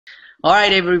All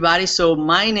right, everybody. So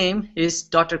my name is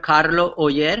Dr. Carlo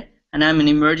Oller, and I'm an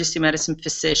emergency medicine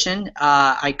physician.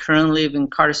 I currently live in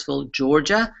Cartersville,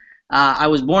 Georgia. I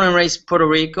was born and raised in Puerto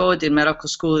Rico, did medical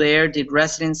school there, did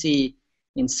residency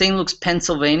in St. Luke's,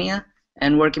 Pennsylvania,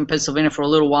 and worked in Pennsylvania for a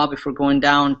little while before going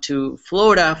down to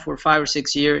Florida for 5 or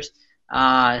 6 years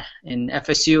in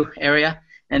FSU area.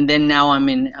 And then now I'm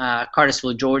in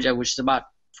Cartersville, Georgia, which is about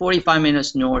 45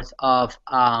 minutes north of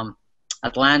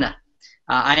Atlanta.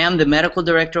 I am the medical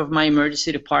director of my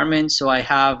emergency department, so I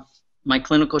have my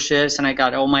clinical shifts and I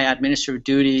got all my administrative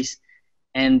duties,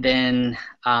 and then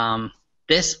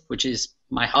this, which is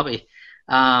my hobby.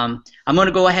 I'm going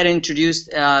to go ahead and introduce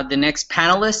the next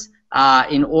panelists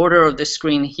in order of the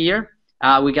screen here.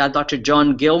 We got Dr.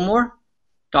 John Gilmore,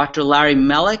 Dr. Larry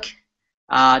Mellick,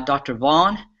 Dr.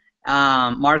 Vaughan,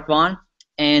 Mark Vaughan,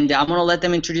 and I'm going to let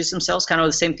them introduce themselves, kind of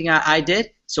the same thing I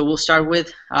did. So we'll start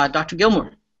with Dr.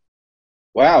 Gilmore.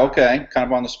 Wow, okay, kind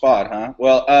of on the spot, huh?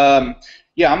 Well,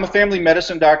 yeah, I'm a family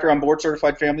medicine doctor. I'm board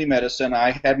certified family medicine.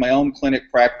 I had my own clinic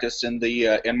practice in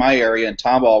my area in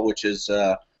Tomball, which is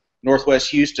northwest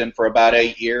Houston, for about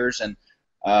 8 years. And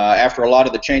after a lot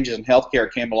of the changes in healthcare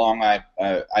came along,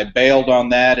 I bailed on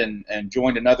that and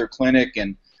joined another clinic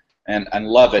and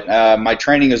love it. My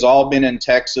training has all been in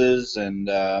Texas and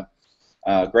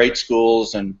great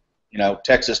schools, and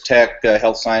Texas Tech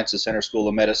Health Sciences Center School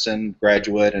of Medicine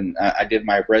graduate, and I did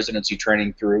my residency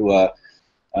training through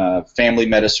a family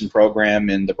medicine program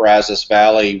in the Brazos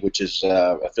Valley, which is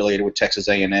affiliated with Texas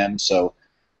A&M. So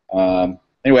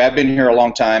anyway, I've been here a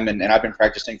long time, and I've been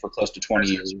practicing for close to 20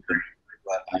 years.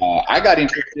 I got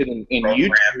interested in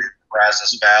YouTube.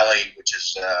 Brazos Valley, which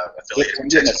is affiliated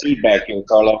with Texas. I'm getting a feedback here,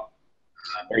 Carlo.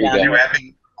 There you go. Anyway, I've been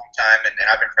here a long time, and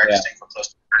I've been practicing for close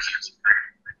to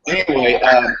 20 years. Anyway,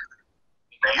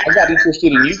 I got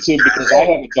interested in YouTube because I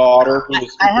have a daughter who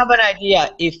is... I have an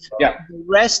idea. If the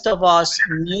rest of us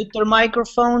mute their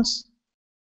microphones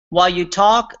while you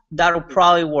talk, that'll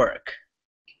probably work.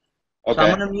 Okay. So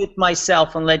I'm going to mute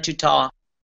myself and let you talk.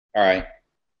 All right.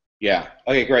 Yeah.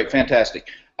 Okay, great. Fantastic.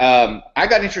 I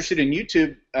got interested in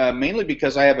YouTube mainly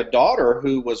because I have a daughter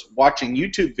who was watching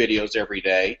YouTube videos every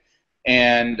day,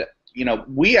 and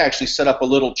we actually set up a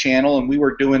little channel and we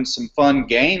were doing some fun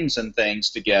games and things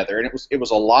together, and it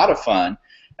was a lot of fun.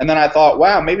 And then I thought,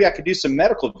 wow, maybe I could do some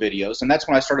medical videos, and that's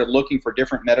when I started looking for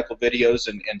different medical videos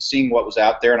and seeing what was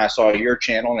out there, and I saw your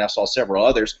channel and I saw several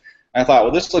others. And I thought,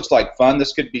 well, this looks like fun.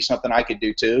 This could be something I could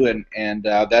do too, and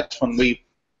that's when we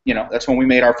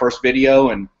made our first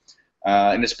video, and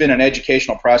it's been an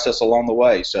educational process along the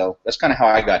way. So that's kind of how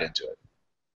I got into it.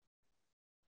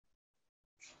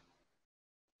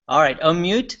 All right,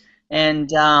 unmute, and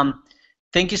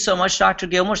thank you so much, Dr.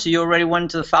 Gilmore. So you already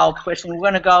went to the follow-up question. We're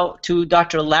going to go to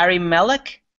Dr. Larry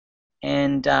Mellick,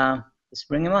 and let's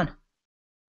bring him on.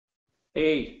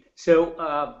 Hey, so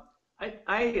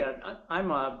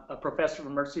I'm a professor of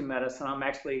emergency medicine. I'm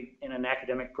actually in an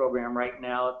academic program right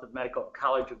now at the Medical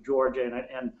College of Georgia,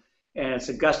 and it's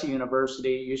Augusta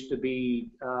University. It used to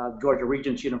be Georgia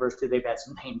Regents University. They've had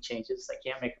some name changes. They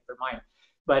can't make up their mind.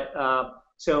 But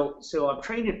so I'm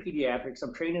trained in pediatrics,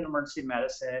 I'm trained in emergency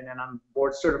medicine, and I'm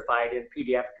board certified in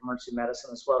pediatric emergency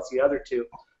medicine as well as the other two.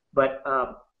 But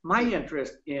my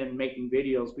interest in making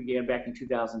videos began back in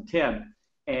 2010,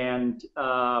 and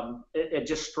it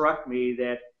just struck me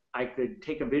that I could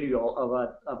take a video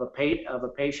of a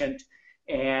patient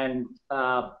and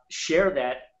share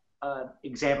that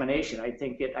examination. I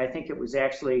think it was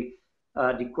actually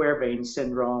de Quervain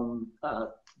syndrome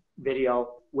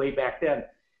video way back then.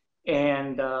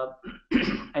 And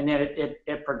then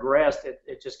it progressed.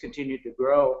 It just continued to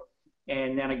grow,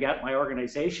 and then I got my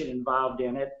organization involved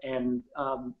in it, and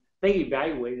they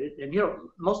evaluated. And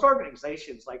most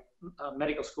organizations like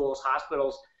medical schools,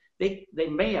 hospitals, they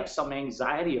may have some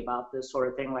anxiety about this sort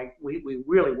of thing. Like we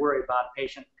really worry about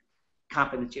patient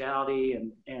confidentiality,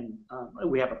 and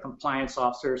we have a compliance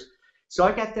officers. So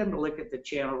I got them to look at the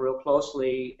channel real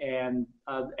closely, and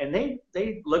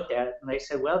they looked at it and they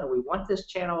said, well, do we want this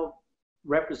channel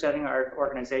representing our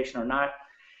organization or not?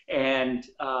 And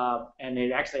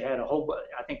it actually had a whole,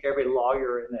 I think every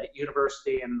lawyer in the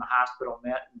university and the hospital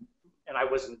met, and I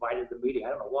was invited to the meeting. I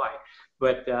don't know why,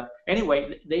 but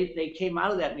anyway, they came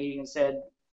out of that meeting and said,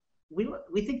 we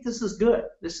think this is good.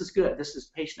 This is good. This is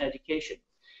patient education.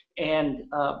 And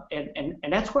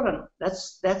that's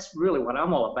really what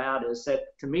I'm all about. Is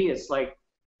that, to me, it's like,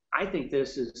 I think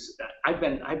this is, I've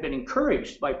been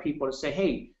encouraged by people to say,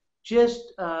 hey,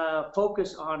 just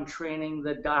focus on training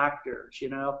the doctors,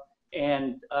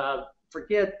 and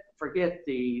forget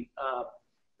the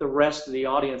rest of the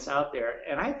audience out there.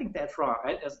 And I think that's wrong.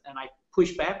 And I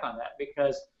push back on that,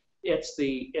 because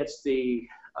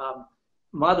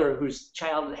mother whose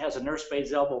child has a nurse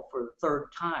maid's elbow for the third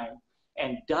time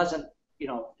and doesn't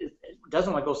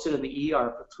want to go sit in the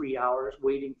ER for 3 hours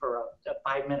waiting for a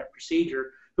 5-minute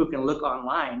procedure, who can look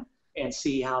online and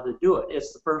see how to do it.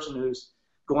 It's the person who's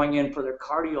going in for their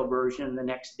cardioversion the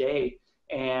next day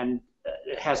and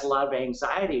has a lot of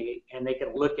anxiety, and they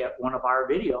can look at one of our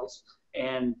videos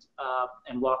and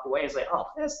walk away and say, oh,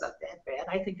 that's not that bad.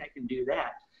 I think I can do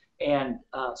that. And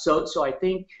so I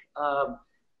think,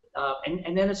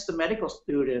 and then it's the medical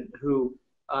student who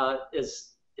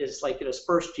is like in his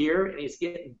first year, and he's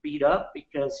getting beat up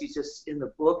because he's just in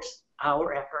the books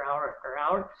hour after hour after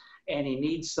hour, and he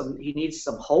needs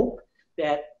some hope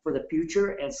that for the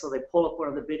future. And so they pull up one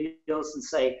of the videos and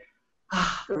say,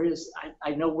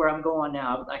 I know where I'm going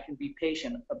now. I can be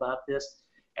patient about this.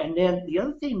 And then the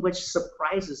other thing which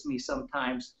surprises me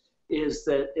sometimes is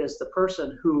the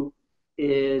person who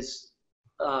is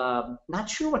not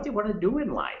sure what they want to do in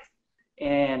life.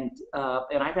 And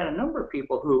I've had a number of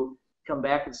people who come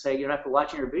back and say, after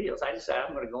watching your videos, I decided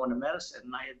I'm going to go into medicine.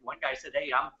 And I had one guy said,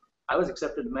 hey, I was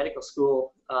accepted to medical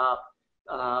school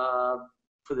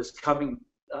for this coming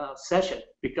session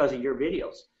because of your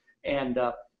videos. And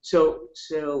so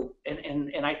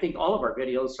I think all of our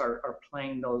videos are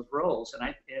playing those roles. And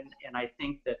I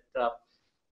think that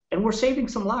and we're saving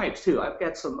some lives too. I've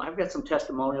got some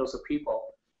testimonials of people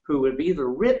who have either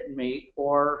written me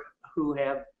or who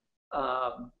have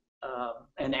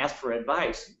and asked for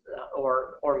advice,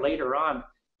 or later on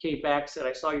came back, said,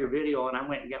 I saw your video and I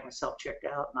went and got myself checked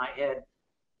out, and I had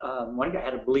one guy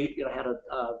had a bleed,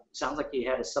 sounds like he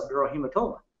had a subdural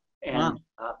hematoma, and wow.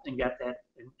 And got that,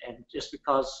 and just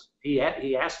because he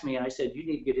asked me, and I said, you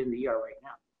need to get in the ER right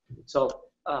now.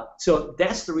 So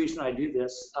that's the reason I do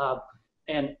this,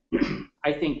 and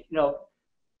I think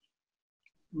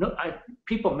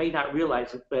people may not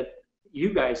realize it, but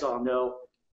you guys all know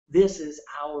this is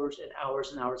hours and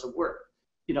hours and hours of work.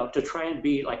 To try and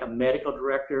be like a medical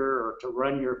director or to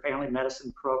run your family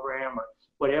medicine program or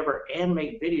whatever and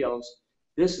make videos,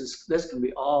 this can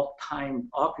be all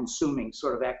consuming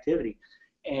sort of activity.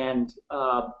 And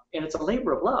it's a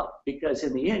labor of love, because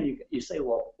in the end you say,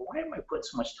 well, why am I putting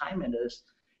so much time into this?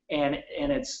 And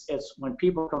it's when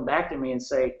people come back to me and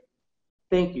say,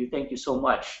 thank you so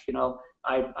much.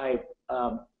 I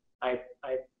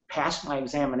passed my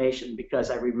examination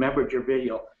because I remembered your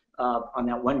video on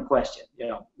that one question.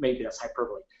 Maybe that's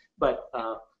hyperbole, but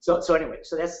so anyway,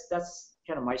 so that's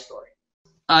kind of my story.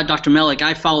 Dr. Mellick,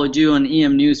 I followed you on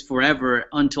EM News forever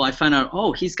until I found out,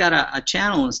 oh, he's got a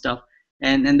channel and stuff,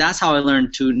 and that's how I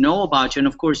learned to know about you. And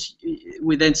of course,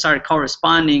 we then started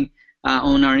corresponding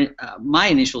on my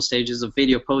initial stages of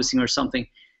video posting or something.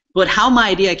 But how my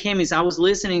idea came is I was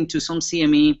listening to some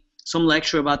CME, some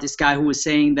lecture about this guy who was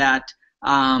saying that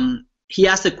he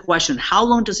asked the question, how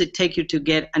long does it take you to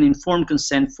get an informed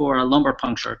consent for a lumbar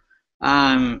puncture?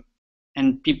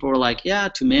 And people were like, yeah,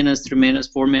 2 minutes, 3 minutes,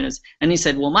 4 minutes. And he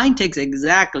said, well, mine takes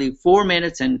exactly 4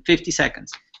 minutes and 50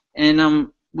 seconds. And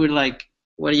we're like,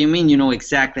 what do you mean you know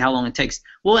exactly how long it takes?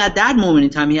 Well, at that moment in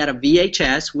time, he had a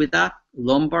VHS with a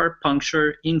lumbar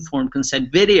puncture informed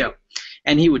consent video.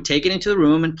 And he would take it into the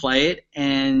room and play it,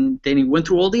 and then he went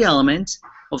through all the elements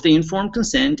of the informed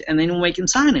consent, and then he'll make him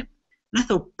sign it. And I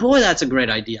thought, boy, that's a great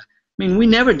idea. I mean, we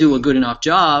never do a good enough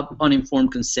job on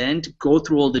informed consent, go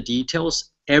through all the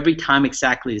details, every time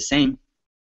exactly the same.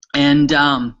 And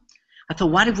I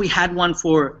thought, what if we had one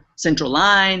for central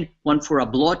line, one for a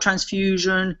blood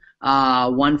transfusion,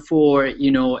 one for,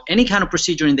 any kind of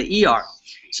procedure in the ER.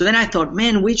 So then I thought,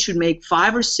 man, we should make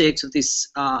 5 or 6 of these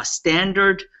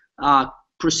standard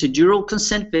procedural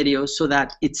consent videos so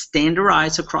that it's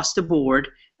standardized across the board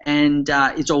and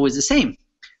it's always the same.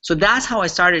 So that's how I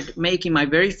started making my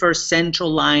very first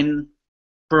central line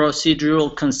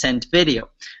procedural consent video.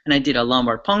 And I did a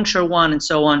lumbar puncture one and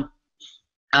so on.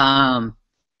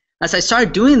 As I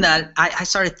started doing that, I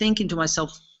started thinking to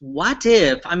myself, what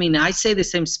if, I say the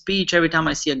same speech every time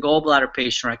I see a gallbladder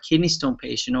patient or a kidney stone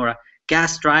patient or a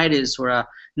gastritis or a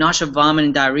nausea, vomit,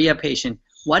 and diarrhea patient.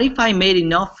 What if I made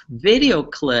enough video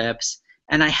clips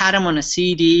and I had them on a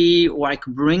CD, or I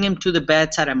could bring them to the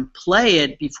bedside and play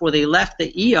it before they left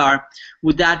the ER?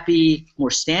 Would that be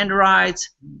more standardized,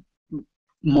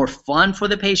 more fun for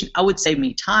the patient? I would save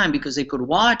me time because they could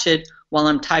watch it while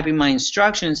I'm typing my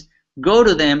instructions, go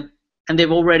to them, and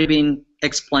they've already been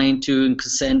explained to and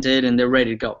consented, and they're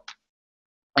ready to go.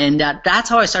 And that's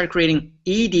how I started creating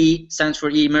ED, stands for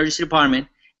Emergency Department,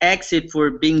 Exit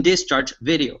for being discharged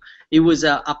video. It was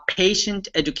a patient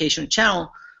education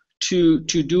channel to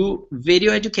do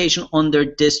video education on their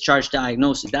discharge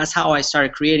diagnosis. That's how I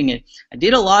started creating it. I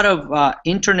did a lot of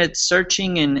internet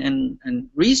searching and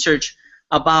research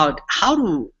about how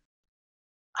to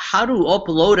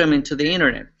upload them into the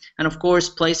internet. And of course,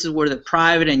 places where they're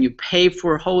private and you pay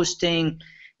for hosting,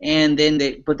 and then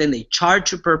they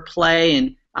charge you per play.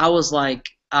 And I was like,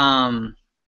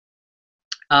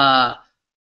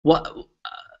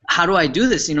 how do I do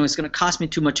this? You know, it's going to cost me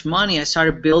too much money. I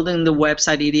started building the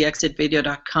website,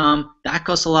 TheEDexitVideo.com. That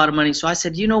costs a lot of money. So I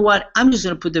said, you know what? I'm just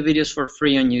going to put the videos for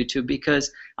free on YouTube,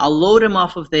 because I'll load them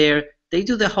off of there. They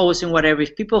do the hosting, whatever.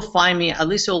 If people find me, at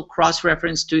least it'll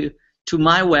cross-reference to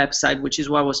my website, which is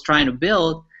what I was trying to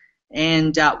build.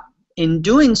 And in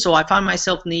doing so, I found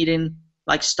myself needing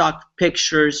like stock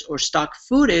pictures or stock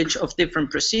footage of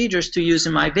different procedures to use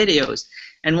in my videos.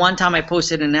 And one time I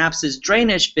posted an abscess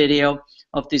drainage video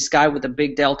of this guy with a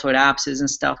big deltoid abscess and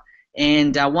stuff.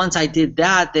 And once I did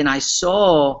that, then I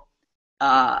saw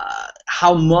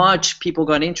how much people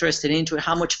got interested into it,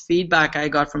 how much feedback I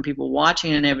got from people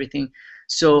watching and everything.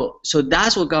 So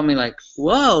that's what got me like,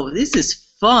 whoa, this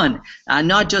is fun.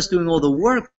 Not just doing all the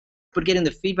work, but getting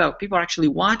the feedback. People are actually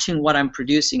watching what I'm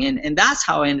producing. And that's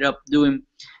how I ended up doing.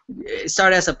 It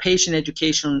started as a patient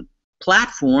education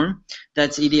platform.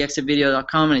 That's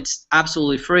TheEDexitVideo.com, and it's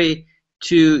absolutely free,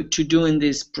 to doing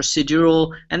this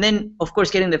procedural, and then of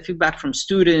course getting the feedback from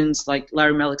students, like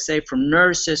Larry Mellick said, from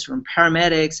nurses, from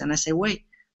paramedics. And I say, wait,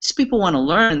 these people want to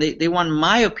learn. They want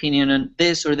my opinion on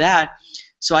this or that.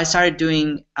 So I started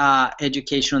doing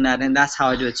education on that, and that's how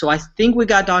I do it. So I think we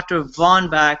got Dr. Vaughan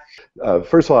back.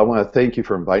 First of all, I want to thank you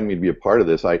for inviting me to be a part of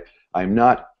this. I'm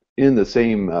not in the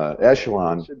same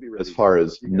echelon as far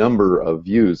as number of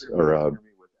views, or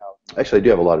actually I do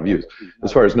have a lot of views,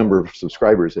 as far as number of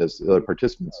subscribers as the other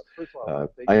participants.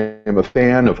 I am a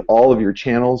fan of all of your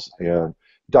channels.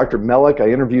 Dr. Mellick, I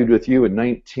interviewed with you in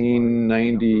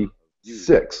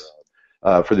 1996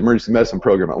 for the emergency medicine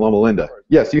program at Loma Linda.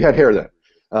 Yes, you had hair then.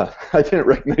 I didn't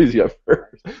recognize you at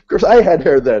first. Of course, I had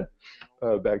hair then,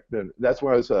 back then. That's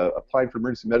when I was applying for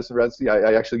emergency medicine residency.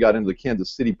 I actually got into the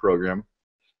Kansas City program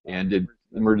and did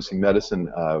emergency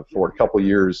medicine for a couple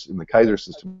years in the Kaiser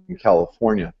system in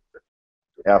California.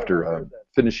 After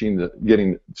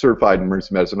getting certified in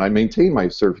emergency medicine, I maintained my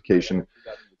certification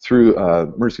through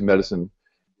emergency medicine,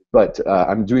 but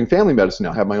I'm doing family medicine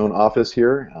now. I have my own office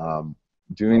here,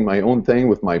 doing my own thing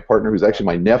with my partner, who's actually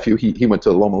my nephew. He went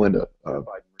to Loma Linda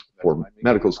for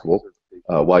medical school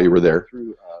while you were there.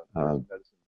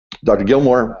 Dr.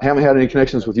 Gilmore, I haven't had any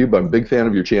connections with you, but I'm a big fan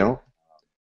of your channel.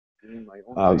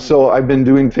 So I've been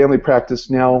doing family practice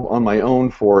now on my own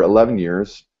for 11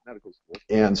 years.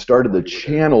 And started the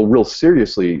channel real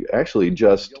seriously, actually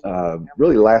just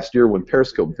really last year, when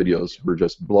Periscope videos were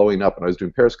just blowing up, and I was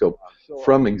doing Periscope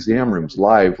from exam rooms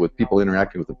live with people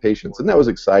interacting with the patients, and that was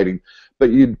exciting.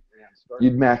 But you'd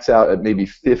max out at maybe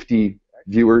 50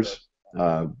 viewers,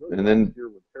 and then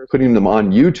putting them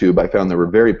on YouTube, I found they were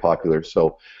very popular.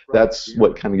 So that's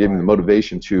what kind of gave me the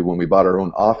motivation to, when we bought our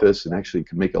own office and actually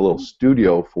could make a little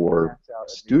studio for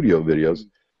studio videos,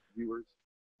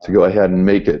 to go ahead and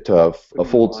make it a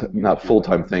not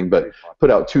full-time thing, but put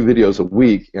out 2 videos a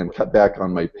week and cut back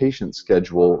on my patient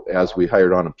schedule as we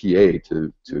hired on a PA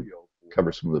to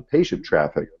cover some of the patient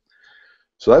traffic.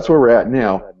 So that's where we're at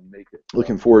now.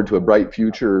 Looking forward to a bright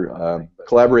future,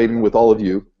 collaborating with all of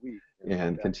you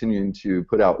and continuing to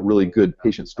put out really good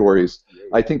patient stories.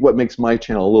 I think what makes my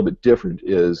channel a little bit different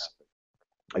is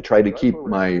I try to keep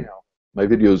my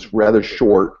videos rather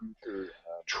short,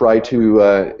 try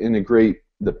to integrate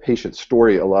the patient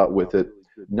story a lot with it,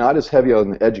 not as heavy on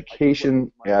the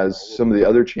education as some of the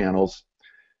other channels.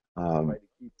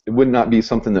 It would not be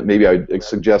something that maybe I'd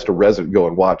suggest a resident go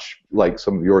and watch like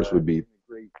some of yours would be,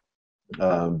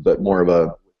 but more of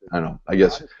a, I don't know, I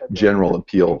guess general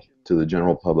appeal to the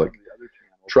general public.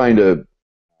 Trying to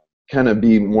kind of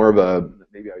be more of a,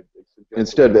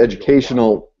 instead of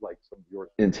educational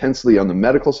intensely on the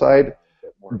medical side,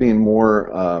 being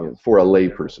more for a lay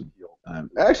person.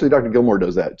 Actually, Dr. Gilmore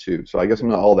does that too, so I guess I'm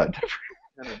not all that different.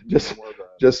 just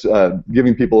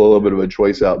giving people a little bit of a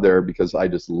choice out there, because I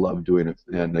just love doing it.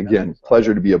 And again,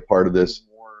 pleasure to be a part of this.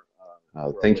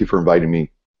 Thank you for inviting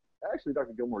me. Actually,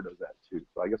 Dr. Gilmore does that too,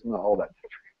 so I guess I'm not all that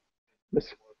different.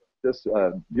 Just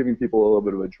giving people a little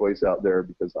bit of a choice out there,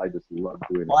 because I just love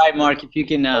doing it. All right, Mark, if you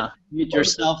can mute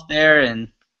yourself there and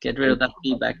get rid of that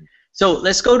feedback. So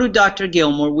let's go to Dr.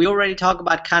 Gilmore. We already talked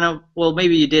about kind of, well,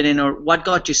 maybe you didn't, or what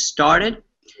got you started.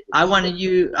 I wanted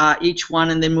you, each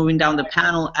one, and then moving down the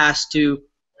panel, as to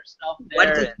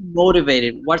what gets you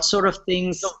motivated, what sort of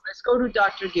things. So let's go to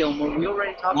Dr. Gilmore. We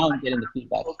already talked about. Now I'm getting the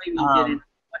feedback. Well, maybe you didn't.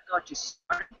 What got you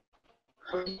started?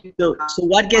 So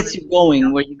what gets you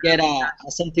going? Where you get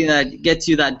something that gets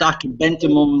you that Dr.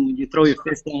 Benton moment when you throw your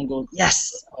fist down and go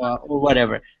yes, or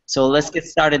whatever. So let's get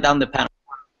started down the panel.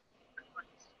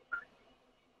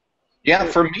 Yeah,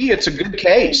 for me, it's a good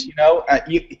case. You know,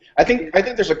 I think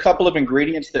there's a couple of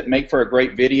ingredients that make for a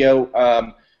great video.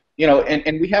 You know,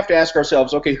 and we have to ask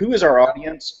ourselves, okay, who is our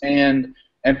audience, and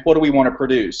what do we want to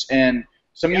produce? And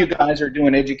some of you guys are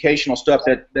doing educational stuff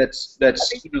that's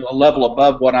you know, a level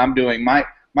above what I'm doing. My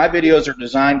videos are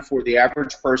designed for the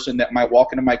average person that might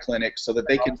walk into my clinic, so that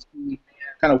they can see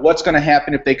kind of what's going to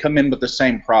happen if they come in with the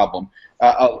same problem.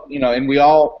 You know, and we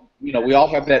all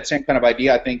have that same kind of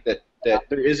idea. I think that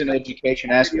there is an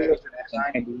education aspect,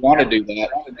 and we want to do that,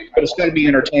 but it's got to be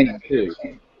entertaining too.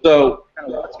 So,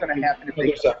 kind of what's going to happen if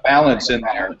there's a balance in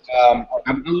there?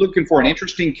 I'm looking for an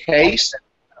interesting case,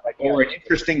 or an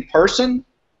interesting person,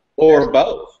 or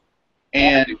both.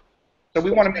 And so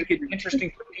we want to make it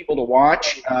interesting for people to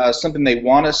watch, something they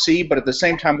want to see, but at the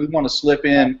same time we want to slip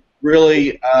in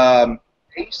really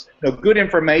you know, good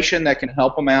information that can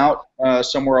help them out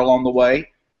somewhere along the way.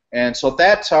 And so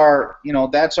that's our, you know,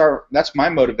 that's my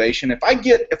motivation. If I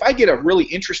get a really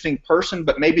interesting person,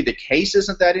 but maybe the case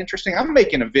isn't that interesting, I'm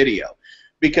making a video,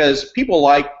 because people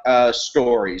like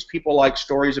stories. People like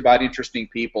stories about interesting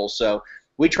people. So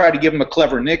we try to give them a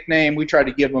clever nickname. We try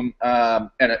to give them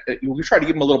we try to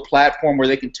give them a little platform where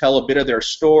they can tell a bit of their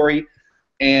story,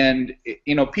 and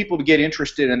you know, people get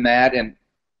interested in that. And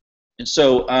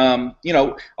so, you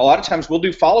know, a lot of times we'll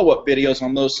do follow-up videos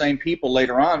on those same people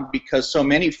later on, because so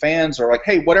many fans are like,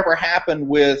 hey, whatever happened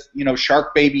with, you know,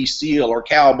 Shark Baby Seal or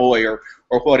Cowboy or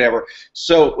whatever.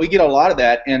 So we get a lot of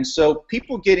that, and so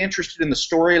people get interested in the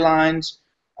storylines.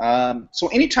 So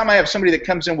anytime I have somebody that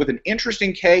comes in with an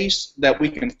interesting case that we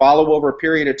can follow over a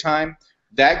period of time,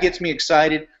 that gets me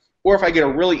excited. Or if I get a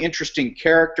really interesting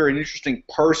character, an interesting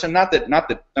person, not that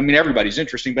I mean everybody's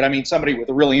interesting, but I mean somebody with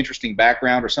a really interesting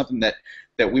background or something that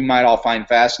we might all find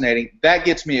fascinating, that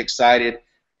gets me excited.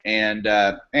 And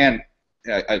the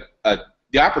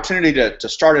opportunity to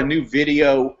start a new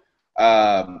video,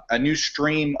 a new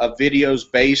stream of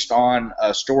videos based on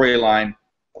a storyline,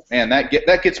 man,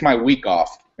 that gets my week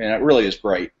off, and it really is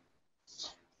great.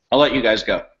 I'll let you guys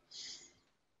go.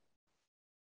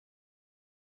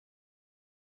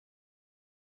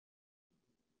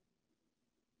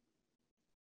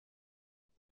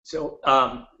 So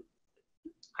I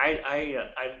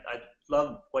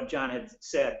love what John had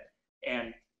said,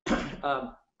 and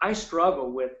I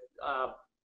struggle with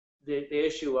the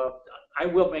issue of, I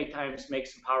will many times make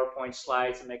some PowerPoint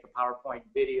slides and make a PowerPoint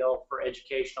video for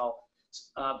educational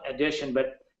edition,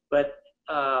 but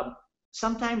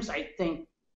sometimes I think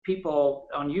people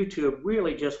on YouTube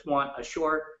really just want a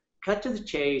short, cut to the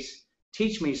chase,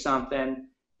 teach me something,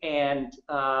 and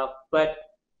but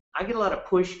I get a lot of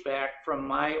pushback from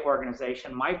my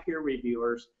organization, my peer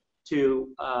reviewers,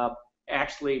 to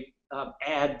actually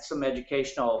add some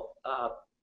educational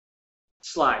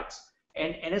slides,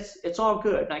 and it's all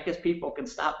good. And I guess people can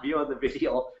stop viewing the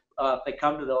video if they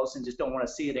come to those and just don't want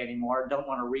to see it anymore, don't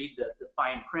want to read the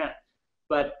fine print.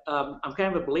 But I'm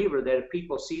kind of a believer that if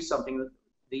people see something,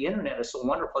 the internet is so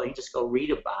wonderful, they can just go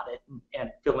read about it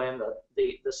and fill in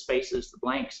the spaces, the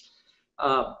blanks.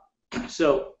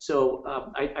 So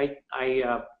I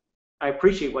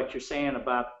appreciate what you're saying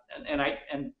about, and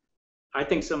I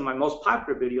think some of my most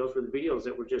popular videos were the videos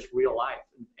that were just real life,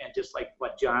 and just like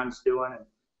what John's doing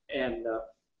and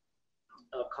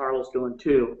Carl's doing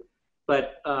too.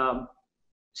 But I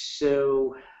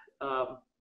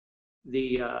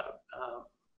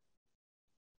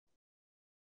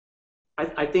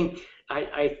think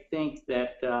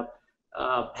that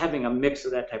having a mix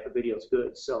of that type of video is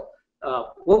good. So.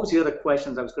 What was the other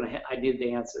questions I needed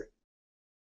to answer?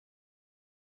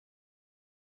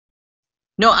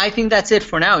 No, I think that's it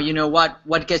for now. You know,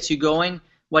 what gets you going?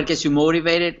 What gets you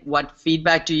motivated? What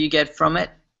feedback do you get from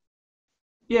it?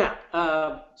 Yeah.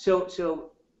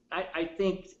 So I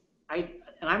think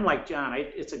and I'm like John.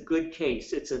 It's a good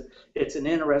case. It's an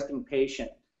interesting patient,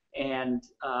 and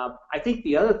I think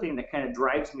the other thing that kind of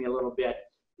drives me a little bit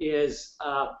is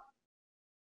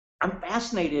I'm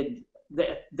fascinated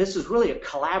that this is really a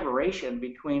collaboration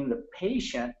between the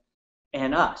patient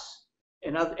and us,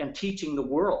 and teaching the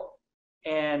world.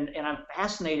 And I'm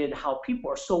fascinated how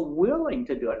people are so willing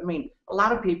to do it. I mean, a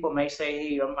lot of people may say,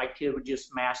 hey, my kid would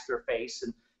just mask their face,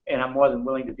 and I'm more than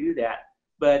willing to do that.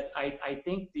 But I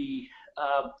think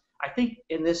I think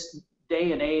in this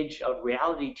day and age of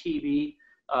reality TV,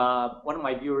 one of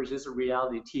my viewers is a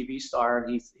reality TV star,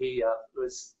 and he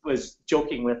was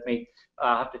joking with me.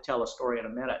 I'll have to tell a story in a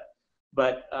minute.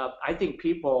 But I think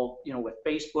people, with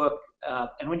Facebook,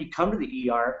 and when you come to the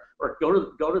ER or go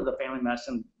to the family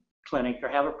medicine clinic or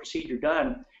have a procedure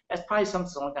done, that's probably something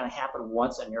that's only going to happen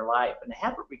once in your life. And to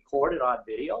have it recorded on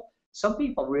video, some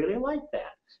people really like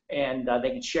that, and they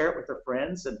can share it with their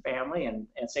friends and family and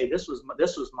say this was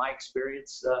my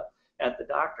experience at the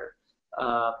doctor.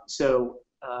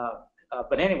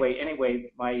 But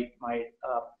anyway, my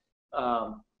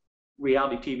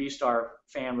reality TV star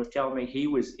fan was telling me he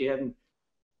was in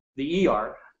the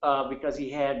ER because he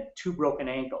had 2 broken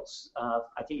ankles.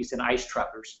 I think he's in Ice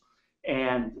Truckers,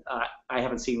 and I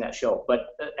haven't seen that show.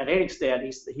 But at any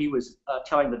extent, he was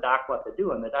telling the doc what to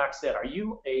do, and the doc said, "Are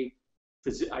you in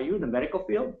the medical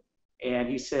field?" And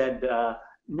he said,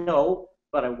 "No,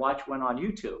 but I watch one on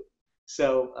YouTube."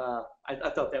 So I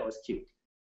thought that was cute.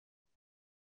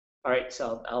 All right,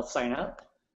 so I'll sign up.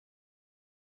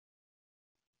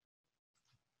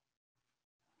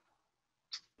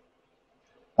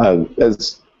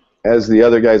 As the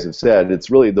other guys have said,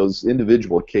 it's really those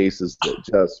individual cases that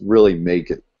just really make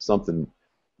it something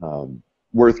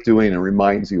worth doing and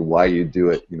reminds you why you do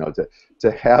it.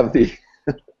 To have the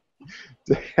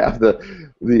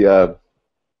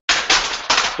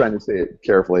trying to say it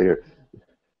carefully here.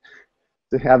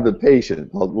 To have the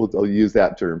patient, I'll use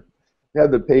that term.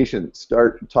 Have the patient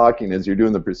start talking as you're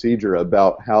doing the procedure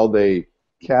about how they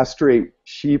castrate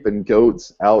sheep and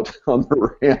goats out on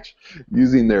the ranch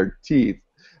using their teeth.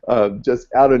 Just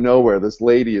out of nowhere, this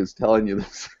lady is telling you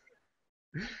this,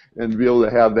 and be able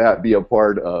to have that be a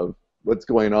part of what's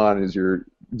going on as you're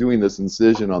doing this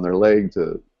incision on their leg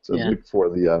to look for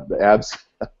the abs.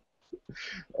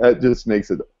 That just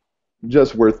makes it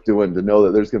just worth doing, to know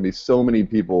that there's going to be so many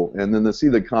people, and then to see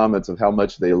the comments of how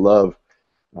much they love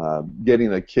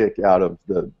getting a kick out of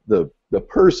the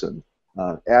person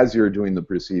as you're doing the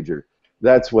procedure.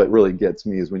 That's what really gets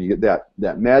me, is when you get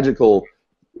that magical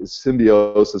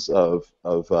symbiosis of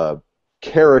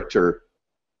character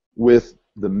with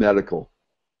the medical.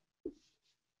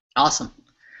 Awesome.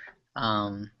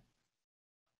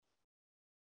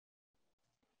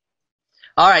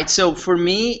 All right, so for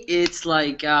me, it's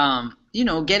like,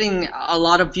 getting a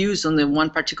lot of views on the one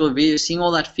particular video, seeing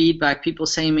all that feedback, people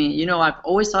saying me, I've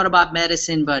always thought about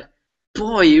medicine, but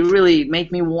boy, you really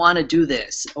make me want to do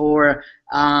this. Or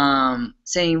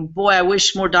saying, boy, I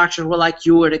wish more doctors were like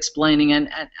you at explaining. And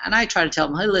I try to tell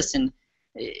them, hey, listen,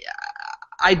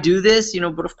 I do this,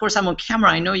 but of course I'm on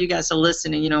camera. I know you guys are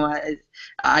listening.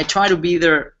 I try to be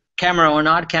either camera or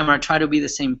not camera. I try to be the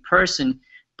same person.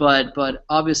 But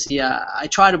obviously, I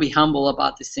try to be humble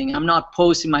about this thing. I'm not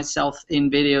posting myself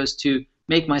in videos to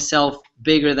make myself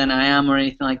bigger than I am or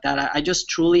anything like that. I just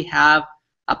truly have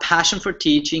a passion for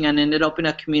teaching, and ended up in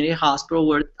a community hospital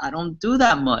where I don't do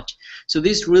that much. So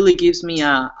this really gives me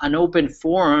an open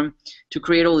forum to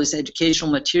create all this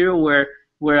educational material where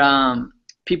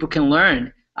people can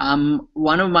learn.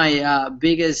 One of my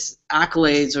biggest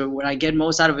accolades, or what I get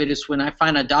most out of it, is when I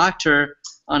find a doctor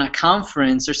on a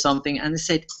conference or something, and they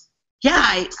said,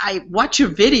 yeah, I watch your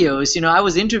videos. I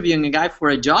was interviewing a guy for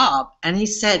a job, and he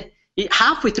said,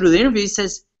 halfway through the interview, he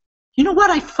says, you know what,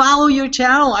 I follow your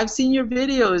channel, I've seen your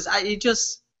videos. It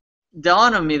just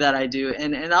dawned on me that I do,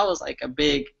 and that was like a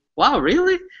big, wow,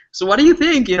 really? So what do you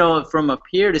think, from a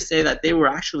peer to say that they were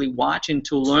actually watching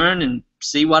to learn and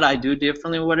see what I do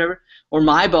differently or whatever? Or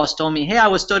my boss told me, hey, I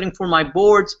was studying for my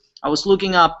boards, I was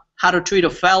looking up how to treat a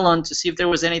felon to see if there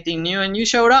was anything new, and you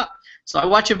showed up. So I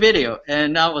watched a video,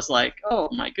 and I was like, oh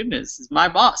my goodness, it's my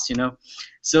boss,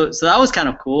 So that was kind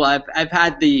of cool. I've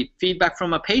had the feedback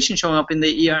from a patient showing up in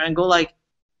the ER and go like,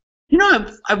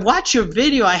 I've watched your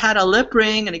video. I had a lip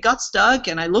ring and it got stuck,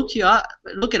 and I look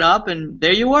it up, and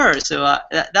there you were. So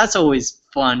that's always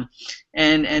fun,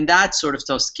 and that sort of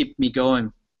stuff keeps me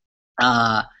going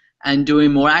and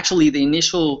doing more. Actually, the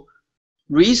initial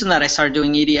reason that I started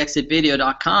doing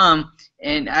TheEDexitVideo.com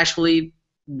and actually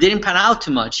didn't pan out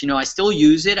too much. I still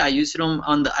use it. I use it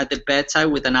at the bedside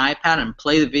with an iPad and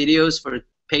play the videos for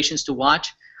patients to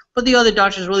watch. But the other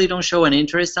doctors really don't show an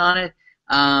interest on it.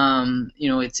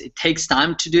 It takes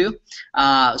time to do.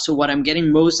 So what I'm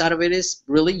getting most out of it is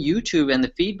really YouTube and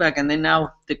the feedback, and then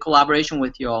now the collaboration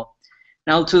with you all.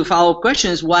 Now to the follow-up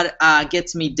question is what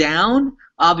gets me down.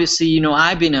 Obviously,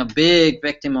 I've been a big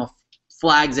victim of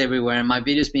flags everywhere, and my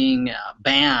videos being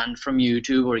banned from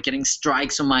YouTube or getting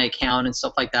strikes on my account and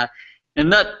stuff like that,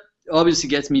 and that obviously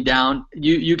gets me down.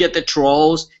 You get the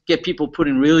trolls, get people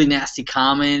putting really nasty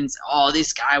comments. Oh,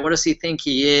 this guy, what does he think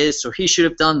he is? Or he should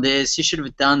have done this, he should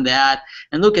have done that,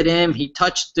 and look at him, he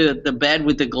touched the bed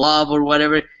with the glove or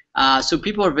whatever. So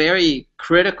people are very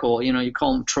critical. You know, you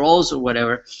call them trolls or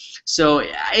whatever. So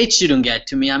it shouldn't get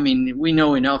to me. I mean, we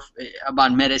know enough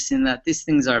about medicine that these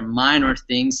things are minor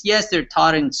things. Yes, they're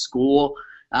taught in school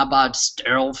about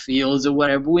sterile fields or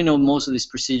whatever. We know most of these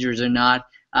procedures are not.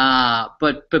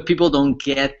 But people don't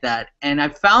get that. And I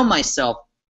found myself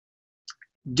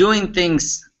doing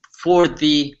things for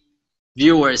the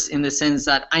viewers in the sense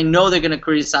that I know they're going to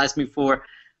criticize me for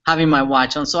having my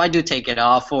watch on, so I do take it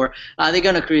off, or they're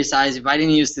going to criticize if I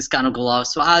didn't use this kind of glove,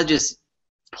 so I'll just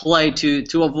play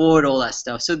to avoid all that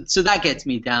stuff. So that gets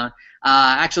me down.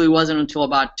 Actually, it wasn't until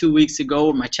about 2 weeks ago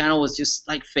where my channel was just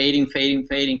like fading,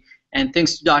 and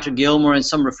thanks to Dr. Gilmore and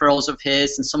some referrals of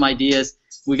his and some ideas,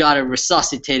 we got it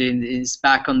resuscitated and it's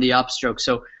back on the upstroke.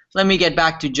 So let me get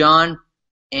back to John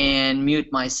and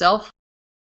mute myself.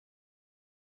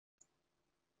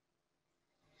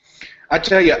 I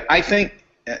tell you, I think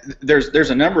there's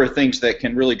a number of things that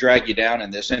can really drag you down in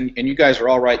this, and you guys are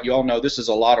all right. You all know this is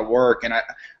a lot of work, and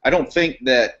I don't think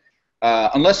that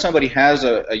unless somebody has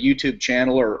a YouTube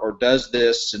channel or does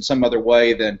this in some other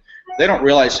way, then they don't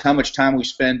realize how much time we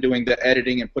spend doing the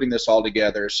editing and putting this all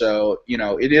together. So, you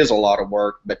know, it is a lot of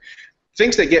work. But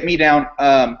things that get me down,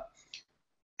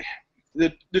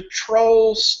 the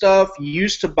troll stuff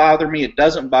used to bother me. It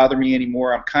doesn't bother me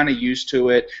anymore. I'm kind of used to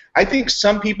it. I think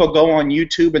some people go on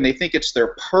YouTube and they think it's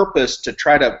their purpose to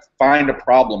try to find a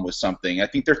problem with something. I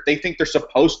think they think they're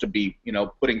supposed to be, you know,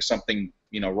 putting something,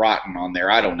 you know, rotten on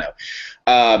there. I don't know.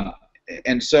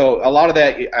 And so a lot of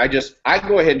that, I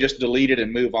go ahead and just delete it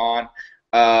and move on.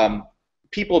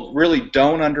 People really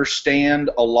don't understand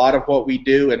a lot of what we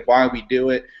do and why we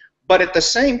do it. But at the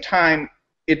same time,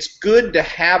 it's good to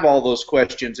have all those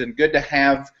questions and good to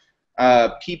have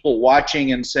people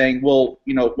watching and saying, well,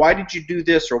 you know, why did you do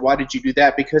this or why did you do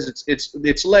that? Because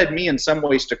it's led me in some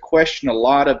ways to question a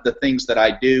lot of the things that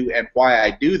I do and why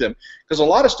I do them. Because a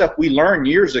lot of stuff we learned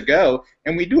years ago,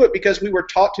 and we do it because we were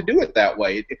taught to do it that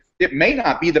way. It may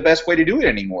not be the best way to do it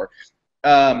anymore.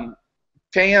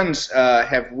 Fans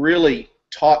have really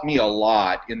taught me a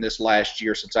lot in this last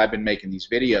year since I've been making these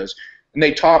videos. And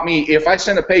they taught me if I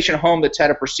send a patient home that's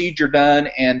had a procedure done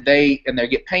and they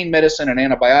get pain medicine and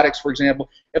antibiotics, for example,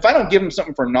 if I don't give them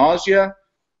something for nausea,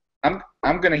 I'm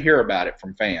going to hear about it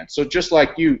from fans. So just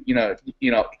like you know,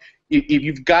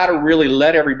 you've got to really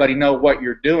let everybody know what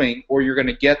you're doing, or you're going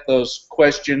to get those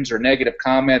questions or negative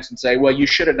comments and say, well, you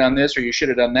should have done this or you should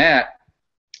have done that,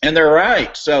 and they're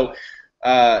right. So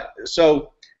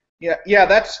yeah,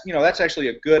 that's actually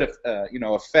a good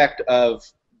effect of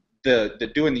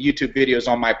the doing the YouTube videos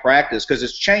on my practice, because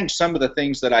it's changed some of the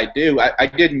things that I do. I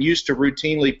didn't used to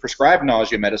routinely prescribe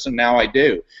nausea medicine. Now I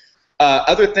do.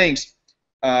 Other things,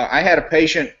 I had a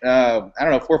patient, I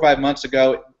don't know, 4 or 5 months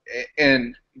ago,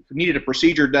 and needed a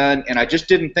procedure done, and I just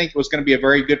didn't think it was going to be a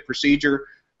very good procedure.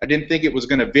 I didn't think it was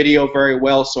going to video very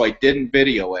well, so I didn't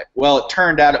video it. Well, it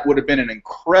turned out it would have been an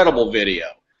incredible video.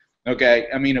 Okay,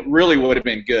 I mean, it really would have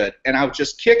been good, and I was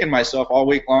just kicking myself all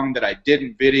week long that I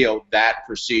didn't video that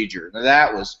procedure. Now,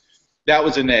 that was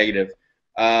a negative.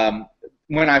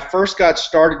 When I first got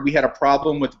started, we had a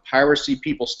problem with piracy,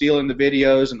 people stealing the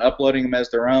videos and uploading them as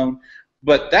their own,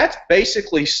 but that's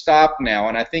basically stopped now,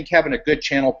 and I think having a good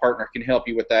channel partner can help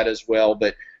you with that as well.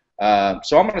 But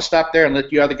so I'm going to stop there and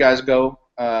let you other guys go.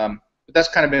 But that's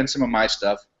kind of been some of my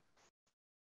stuff.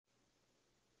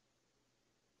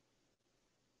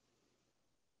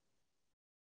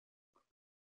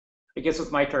 I guess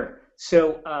it's my turn.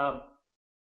 So,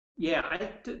 yeah,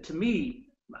 to me,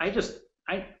 I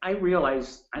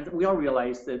realize, we all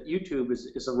realize that YouTube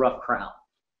is a rough crowd,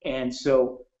 and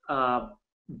so,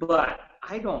 but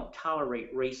I don't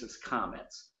tolerate racist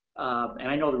comments, and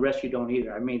I know the rest of you don't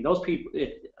either. I mean, those people.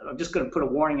 I'm just going to put a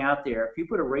warning out there. If you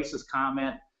put a racist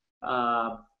comment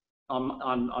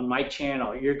on my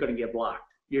channel, you're going to get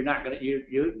blocked. You're going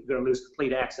to lose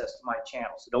complete access to my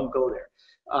channel. So don't go there.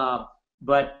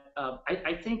 But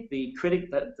I think the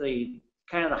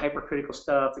kind of the hypercritical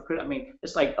stuff, I mean,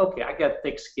 it's like, okay, I got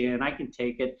thick skin, I can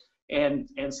take it,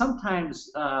 and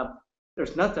sometimes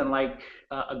there's nothing like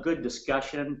a good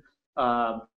discussion,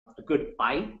 a good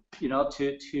fight, you know,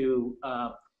 to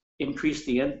increase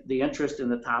the interest in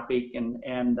the topic,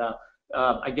 and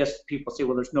I guess people say,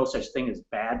 well, there's no such thing as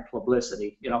bad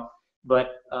publicity, you know,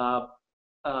 but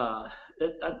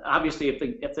obviously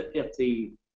if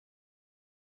the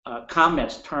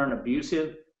comments turn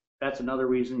abusive, that's another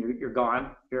reason you're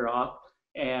gone, you're off.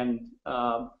 And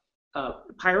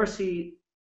piracy,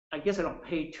 I guess I don't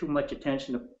pay too much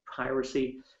attention to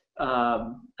piracy.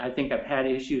 I think I've had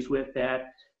issues with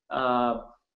that.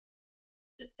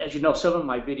 As you know, some of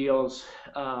my videos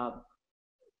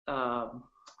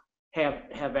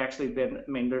have actually been.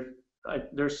 I mean,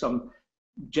 there's some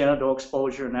genital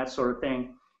exposure and that sort of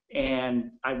thing,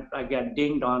 and I got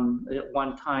dinged on it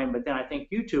one time, but then I think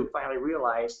YouTube finally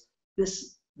realized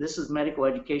this is medical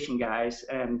education, guys,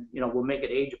 and we'll make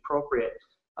it age appropriate.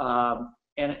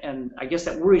 And I guess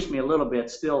that worries me a little bit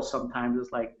still sometimes.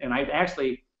 It's like, and I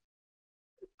actually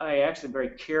very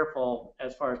careful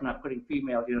as far as not putting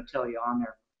female genitalia on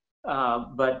there,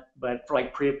 but for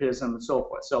like priapism and so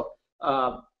forth. So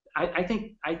I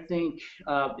think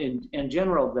in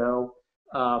general though,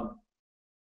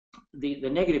 the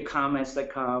negative comments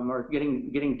that come, or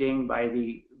getting dinged by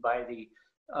the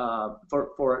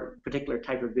for a particular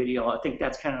type of video, I think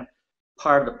that's kind of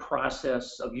part of the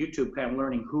process of YouTube kind of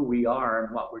learning who we are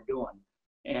and what we're doing,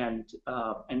 and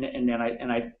then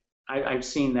I've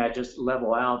seen that just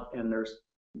level out, and there's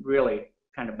really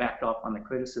kind of backed off on the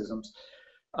criticisms.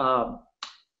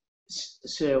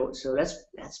 So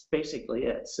that's basically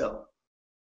it. So.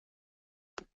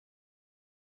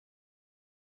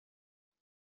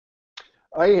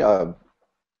 I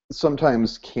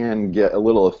sometimes can get a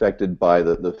little affected by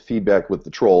the feedback with the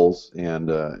trolls,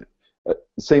 and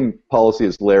same policy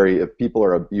as Larry. If people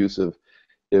are abusive,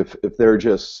 if they're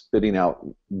just spitting out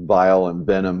bile and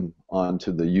venom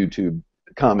onto the YouTube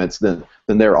comments, then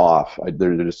they're off.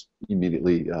 They're just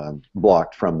immediately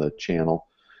blocked from the channel.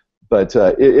 But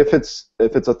if it's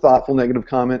a thoughtful negative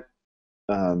comment,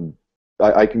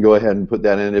 I can go ahead and put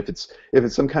that in. If it's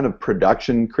some kind of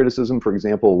production criticism, for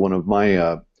example, one of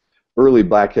my early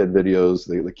blackhead videos,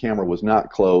 the camera was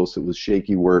not close, it was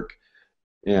shaky work,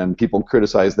 and people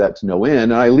criticized that to no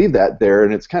end. And I leave that there,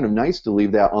 and it's kind of nice to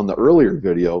leave that on the earlier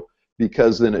video,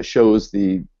 because then it shows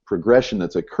the progression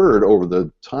that's occurred over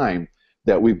the time,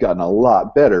 that we've gotten a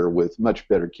lot better with much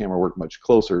better camera work, much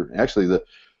closer. Actually, the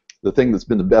thing that's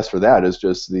been the best for that is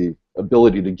just the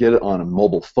ability to get it on a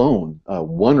mobile phone,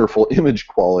 wonderful image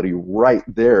quality right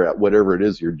there at whatever it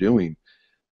is you're doing.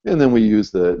 And then we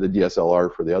use the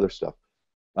DSLR for the other stuff.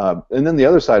 And then the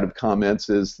other side of comments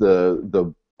is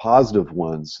the positive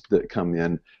ones that come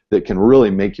in that can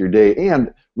really make your day.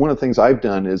 And one of the things I've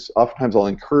done is oftentimes I'll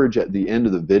encourage at the end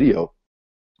of the video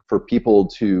for people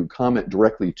to comment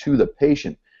directly to the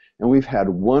patient. And we've had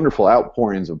wonderful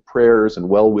outpourings of prayers and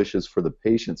well wishes for the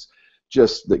patients,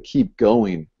 just that keep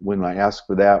going when I ask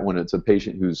for that, when it's a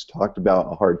patient who's talked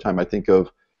about a hard time. I think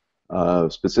of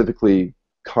specifically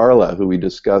Carla, who we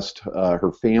discussed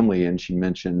her family, and she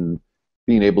mentioned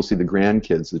being able to see the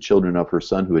grandkids, the children of her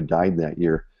son who had died that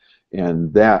year.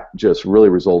 And that just really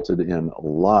resulted in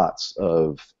lots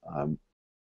of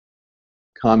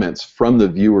comments from the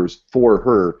viewers for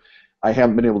her. I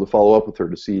haven't been able to follow up with her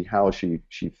to see how she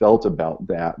felt about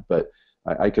that, but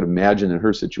I could imagine in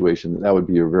her situation that would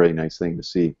be a very nice thing to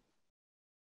see.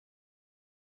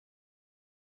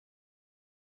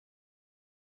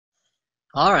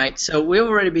 All right, so we've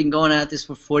already been going at this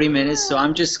for 40 minutes, so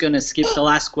I'm just going to skip the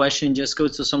last question, just go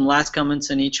to some last comments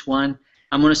on each one.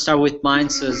 I'm going to start with mine,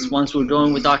 so once we're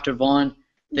done with Dr. Vaughan,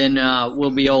 then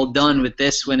we'll be all done with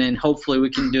this one, and hopefully we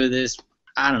can do this,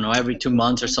 I don't know, every 2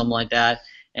 months or something like that.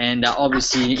 And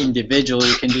obviously individually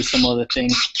you can do some other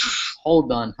things.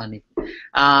 Hold on, honey.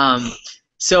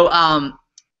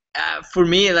 For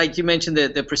me, like you mentioned,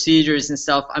 the procedures and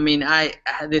stuff, I mean,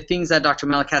 the things that Dr.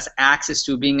 Mellick has access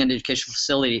to being an educational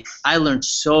facility, I learned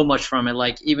so much from it.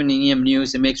 Like even in EM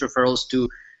News, it makes referrals to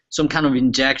some kind of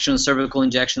injection, cervical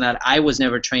injection that I was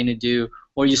never trained to do,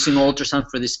 or using ultrasound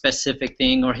for this specific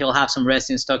thing, or he'll have some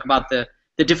residents talk about the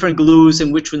different glues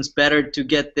and which one's better to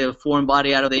get the foreign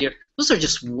body out of the ear. Those are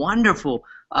just wonderful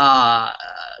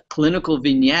clinical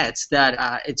vignettes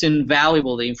that it's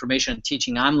invaluable, the information and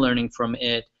teaching I'm learning from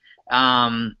it.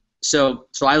 So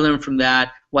I learned from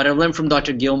that. What I learned from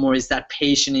Dr. Gilmore is that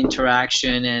patient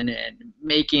interaction and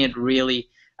making it really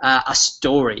a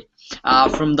story.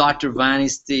 From Dr. Vaughan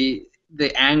is the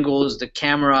angles, the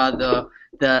camera,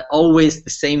 the always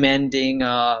the same ending,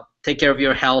 take care of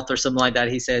your health or something like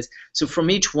that, he says. So from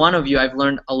each one of you, I've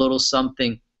learned a little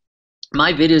something.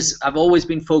 My videos, I've always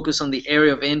been focused on the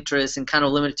area of interest and kind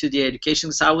of limited to the education,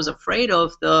 because I was afraid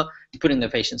of putting the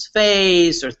patient's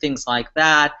face or things like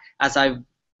that. As I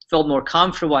felt more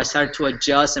comfortable, I started to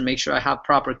adjust and make sure I have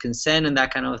proper consent and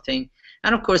that kind of thing.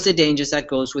 And of course, the dangers that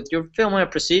goes with your filming a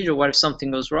procedure. What if something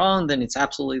goes wrong? Then it's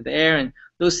absolutely there, and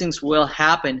those things will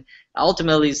happen.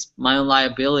 Ultimately, it's my own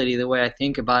liability, the way I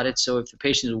think about it. So if the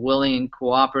patient is willing and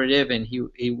cooperative and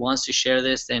he wants to share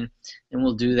this, then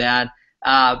we'll do that.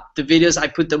 The videos I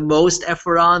put the most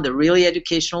effort on, the really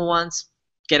educational ones,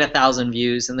 get 1,000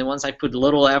 views, and the ones I put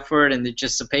little effort and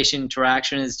just the patient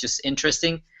interaction is just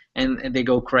interesting, and they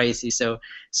go crazy. So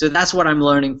that's what I'm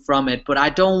learning from it. But I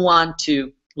don't want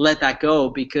to let that go,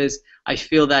 because I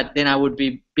feel that then I would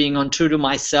be being untrue to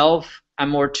myself. I'm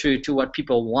more true to what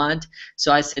people want.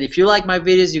 So I said, if you like my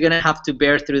videos, you're going to have to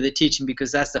bear through the teaching,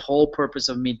 because that's the whole purpose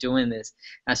of me doing this.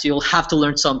 And so you'll have to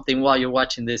learn something while you're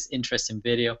watching this interesting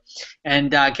video.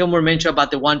 And Gilmore mentioned about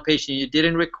the one patient you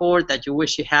didn't record that you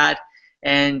wish you had.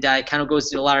 And it kind of goes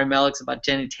to Larry Mellick's about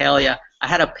genitalia. I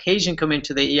had a patient come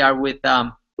into the ER with,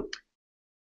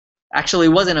 actually it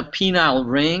wasn't a penile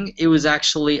ring, it was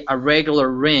actually a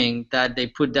regular ring that they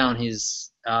put down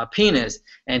his penis,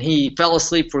 and he fell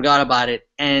asleep, forgot about it,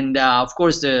 and of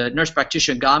course the nurse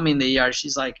practitioner got me in the ER.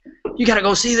 She's like, you gotta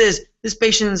go see this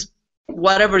patient's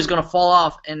whatever is gonna fall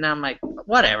off, and I'm like,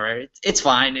 whatever, it's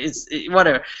fine,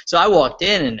 whatever. So I walked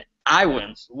in and I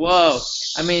went, whoa.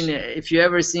 I mean, if you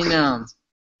ever seen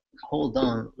hold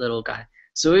on, little guy.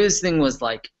 So his thing was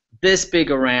like this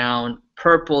big around,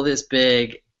 purple this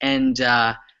big, and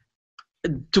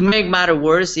to make matter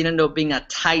worse, it ended up being a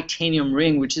titanium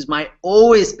ring, which is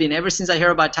always been, ever since I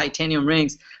heard about titanium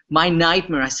rings, my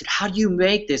nightmare. I said, how do you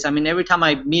make this? I mean, every time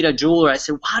I meet a jeweler, I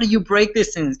said, how do you break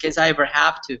this in case I ever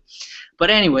have to?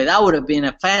 But anyway, that would have been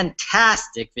a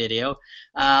fantastic video.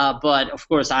 But of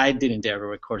course, I didn't dare to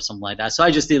record something like that. So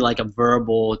I just did like a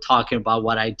verbal talking about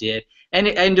what I did. And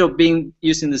it ended up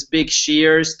using this big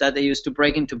shears that they used to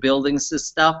break into buildings and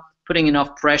stuff. Putting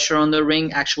enough pressure on the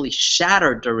ring actually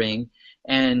shattered the ring,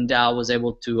 and was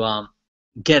able to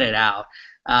get it out.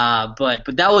 But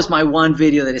that was my one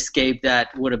video that escaped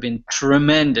that would have been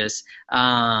tremendous.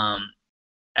 And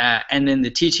then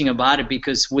the teaching about it,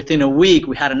 because within a week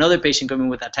we had another patient come in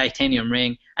with a titanium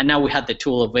ring, and now we had the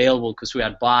tool available because we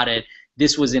had bought it.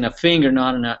 This was in a finger,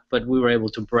 not in a, but we were able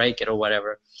to break it or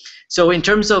whatever. So in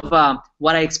terms of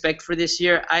what I expect for this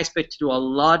year, I expect to do a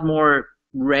lot more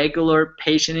regular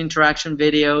patient interaction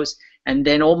videos, and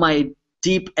then all my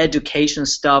deep education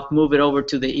stuff, move it over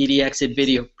to the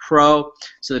TheEDexitVideo Pro,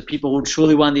 so that people who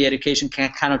truly want the education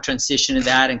can kind of transition to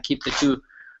that and keep the two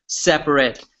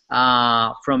separate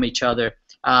from each other.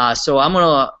 So I'm going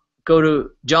to go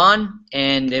to John,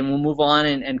 and then we'll move on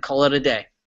and call it a day.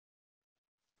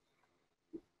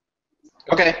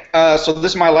 Okay, so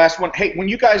this is my last one. Hey, when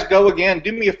you guys go again,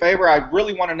 do me a favor. I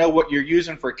really want to know what you're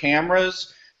using for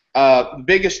cameras. The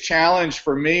biggest challenge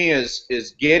for me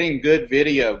is getting good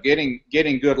video, getting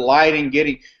good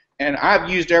lighting, and I've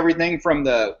used everything from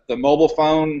the mobile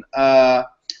phone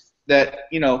that,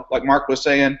 you know, like Mark was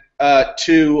saying,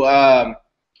 to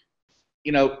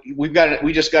you know,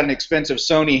 we just got an expensive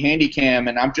Sony Handycam,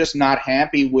 and I'm just not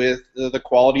happy with the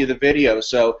quality of the video.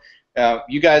 So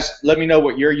you guys let me know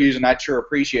what you're using. I'd sure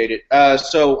appreciate it.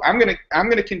 So I'm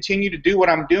gonna continue to do what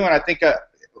I'm doing. I think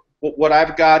what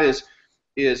I've got is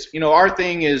you know, our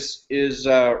thing is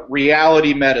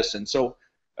reality medicine. So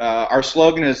our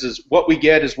slogan is what we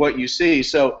get is what you see.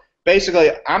 So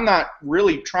basically, I'm not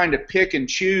really trying to pick and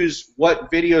choose what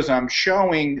videos I'm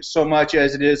showing so much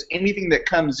as it is anything that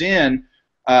comes in,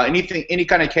 any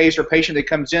kind of case or patient that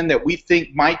comes in that we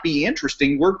think might be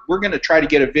interesting. We're going to try to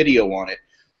get a video on it.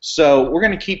 So we're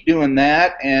going to keep doing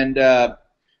that and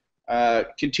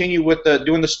continue with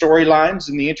doing the storylines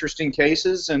and the interesting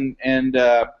cases, and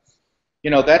you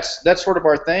know, that's sort of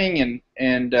our thing,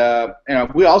 and you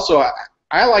know, we also,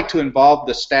 I like to involve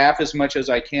the staff as much as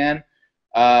I can.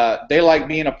 They like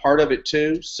being a part of it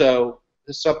too, so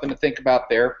there's something to think about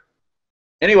there.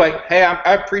 Anyway, hey,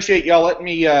 I appreciate y'all letting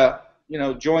me you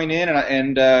know, join in,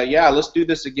 and yeah, let's do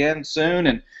this again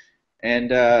soon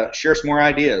and share some more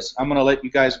ideas. I'm gonna let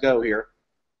you guys go here.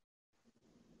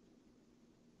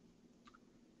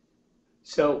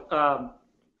 So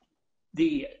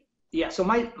yeah, so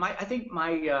I think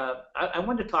I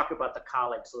wanted to talk about the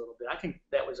colleagues a little bit. I think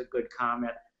that was a good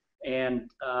comment, and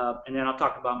then I'll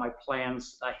talk about my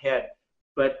plans ahead.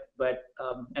 But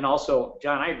and also,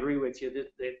 John, I agree with you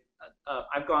that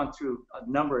I've gone through a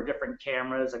number of different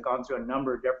cameras. I've gone through a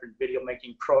number of different video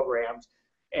making programs,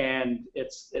 and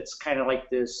it's kind of like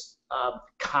this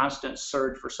constant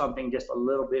search for something just a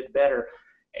little bit better.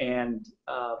 And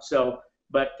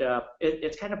but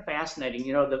it's kind of fascinating,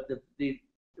 you know,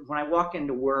 when I walk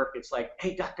into work, it's like,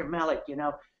 hey, Dr. Mellick, you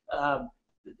know,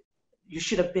 you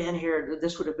should have been here.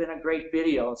 This would have been a great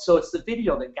video. So it's the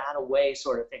video that got away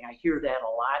sort of thing. I hear that a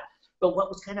lot. But what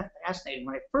was kind of fascinating,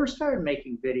 when I first started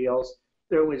making videos,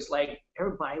 there was like,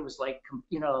 everybody was like,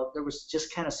 you know, there was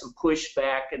just kind of some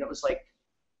pushback, and it was like,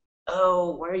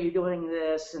 oh, why are you doing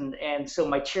this? And so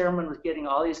my chairman was getting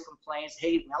all these complaints,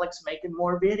 hey, Mellick's making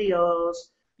more videos,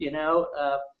 you know,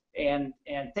 and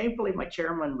thankfully my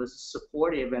chairman was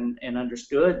supportive and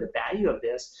understood the value of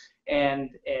this,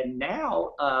 and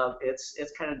now it's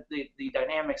kind of the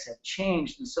dynamics have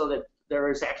changed, and so that there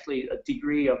is actually a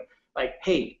degree of like,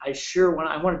 hey, I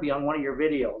want to be on one of your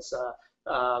videos.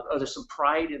 Or there's some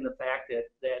pride in the fact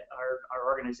that our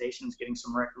organization is getting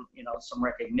some some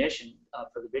recognition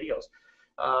for the videos.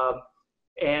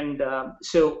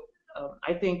 So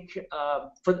I think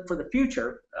for the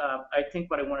future, I think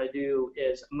what I want to do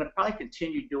is I'm going to probably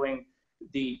continue doing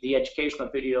the educational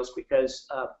videos, because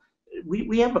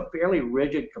we have a fairly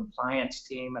rigid compliance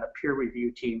team and a peer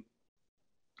review team.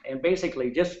 And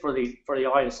basically, just for the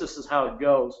audience, this is how it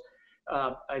goes.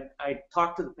 I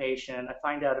talk to the patient. I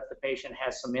find out if the patient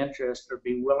has some interest or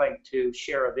be willing to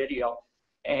share a video,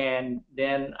 and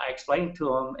then I explain to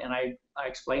them, and I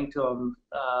explain to them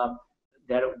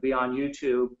that it would be on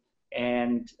YouTube,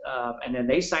 and then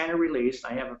they sign a release.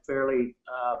 I have a fairly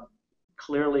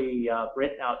clearly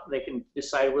written out. They can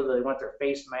decide whether they want their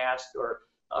face masked or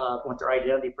want their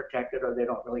identity protected, or they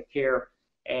don't really care.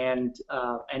 And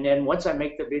then once I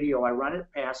make the video, I run it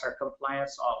past our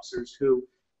compliance officers, who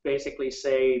basically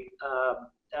say,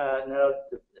 no,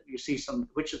 you see some,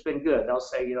 which has been good. They'll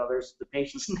say, there's the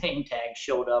patient's name tag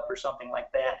showed up or something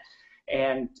like that.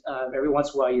 And every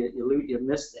once in a while you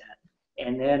miss that.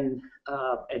 And then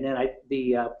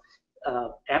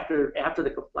after the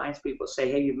compliance people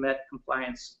say, hey, you've met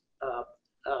compliance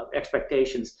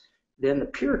expectations, then the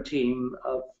peer team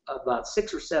of about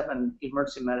 6 or 7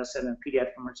 emergency medicine and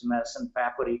pediatric emergency medicine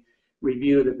faculty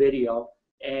review the video.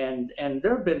 And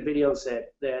there have been videos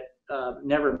that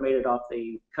never made it off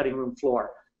the cutting room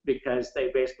floor, because they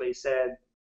basically said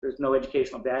there's no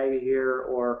educational value here,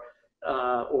 or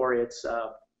it's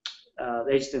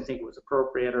they just didn't think it was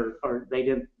appropriate, or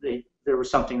there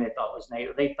was something they thought was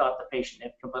negative. They thought the patient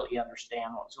didn't completely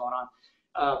understand what was going on,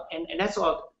 and that's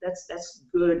all. That's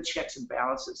good checks and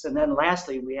balances. And then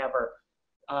lastly, we have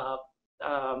our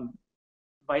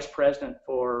vice president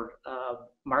for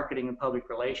marketing and public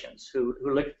relations, who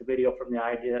look at the video from the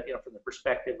idea, from the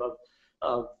perspective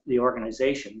of the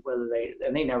organization, whether they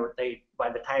by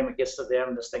the time it gets to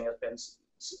them, this thing has been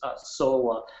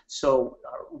so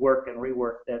work and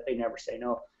rework that they never say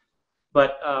no.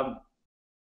 But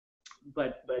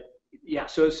yeah,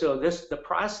 so the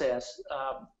process,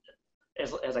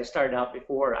 as I started out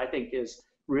before, I think is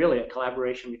really a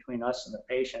collaboration between us and the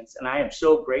patients. And I am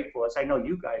so grateful, as I know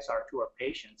you guys are, to our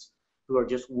patients, who are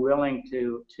just willing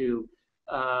to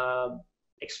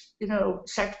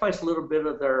sacrifice a little bit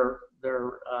of their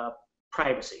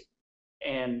privacy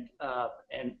and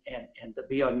to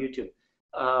be on YouTube.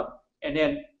 And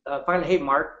then finally, hey,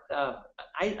 Mark,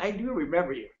 I do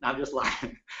remember you. No, I'm just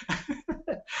lying.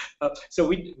 So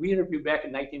we interviewed back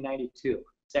in 1992. Is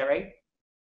that right?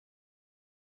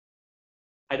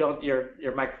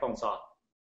 Your microphone's off.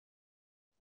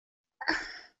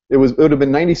 It would have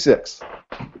been 96.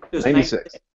 It was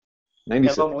 96.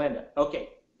 96. Loma Linda. Okay.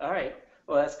 All right.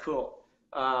 Well, that's cool.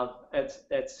 It's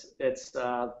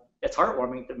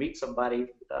heartwarming to meet somebody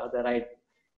that I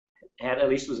at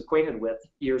least was acquainted with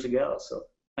years ago. So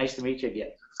nice to meet you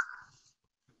again.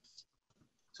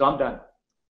 So I'm done.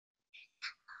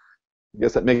 I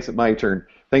guess that makes it my turn.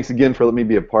 Thanks again for letting me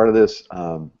be a part of this.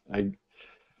 I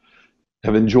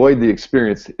have enjoyed the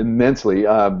experience immensely.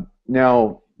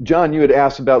 Now, John, you had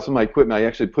asked about some of my equipment. I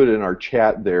actually put it in our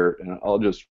chat there, and I'll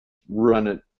just run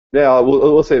it. Yeah,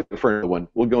 we'll save it for another one.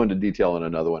 We'll go into detail on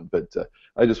another one. But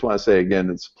I just want to say again,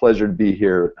 it's a pleasure to be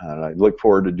here. I look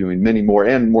forward to doing many more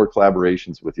and more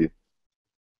collaborations with you.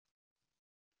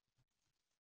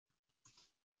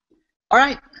 All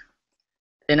right.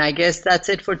 Then I guess that's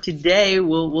it for today.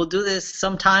 We'll do this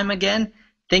sometime again.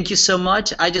 Thank you so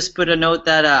much. I just put a note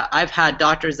that I've had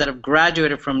doctors that have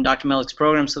graduated from Dr. Mellick's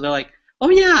program, so they're like, oh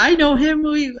yeah, I know him.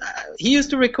 He used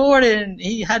to record it, and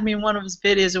he had me in one of his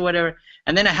videos or whatever.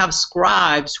 And then I have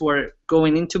scribes who are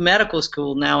going into medical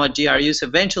school now at GRU, so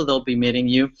eventually they'll be meeting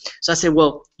you. So I said,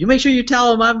 well, you make sure you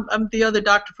tell them I'm the other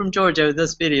doctor from Georgia with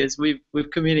this videos.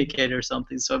 We've communicated or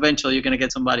something. So eventually you're going to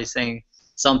get somebody saying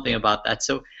something about that.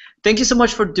 So thank you so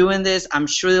much for doing this. I'm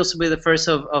sure this will be the first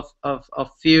of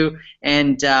few,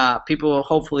 and people will,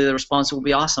 hopefully the response will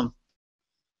be awesome.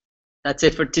 That's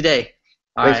it for today.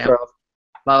 All Thanks, right. Carl.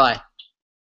 Bye-bye.